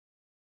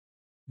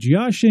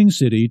Jiaxing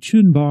City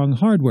Chunbong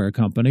Hardware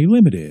Company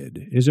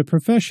Limited is a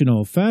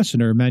professional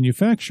fastener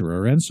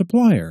manufacturer and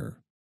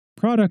supplier.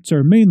 Products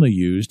are mainly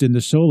used in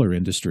the solar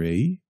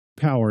industry,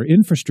 power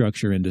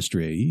infrastructure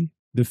industry,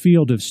 the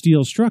field of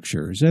steel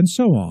structures, and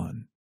so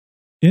on.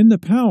 In the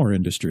power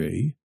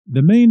industry,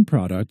 the main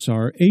products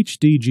are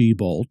HDG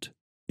bolt,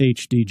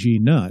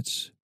 HDG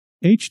nuts,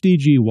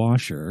 HDG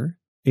washer,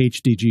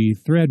 HDG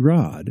thread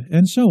rod,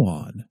 and so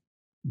on.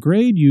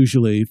 Grade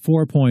usually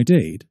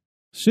 4.8,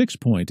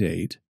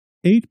 6.8,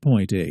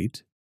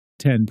 8.8,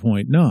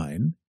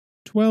 10.9,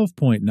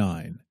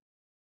 12.9.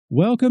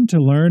 Welcome to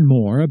learn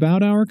more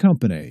about our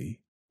company.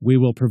 We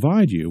will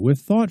provide you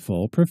with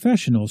thoughtful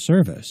professional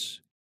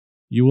service.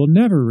 You will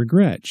never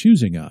regret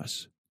choosing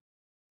us.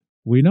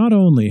 We not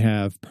only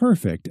have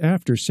perfect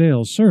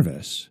after-sales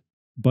service,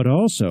 but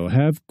also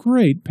have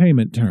great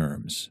payment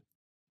terms.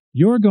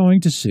 You're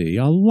going to see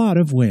a lot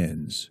of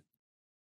wins.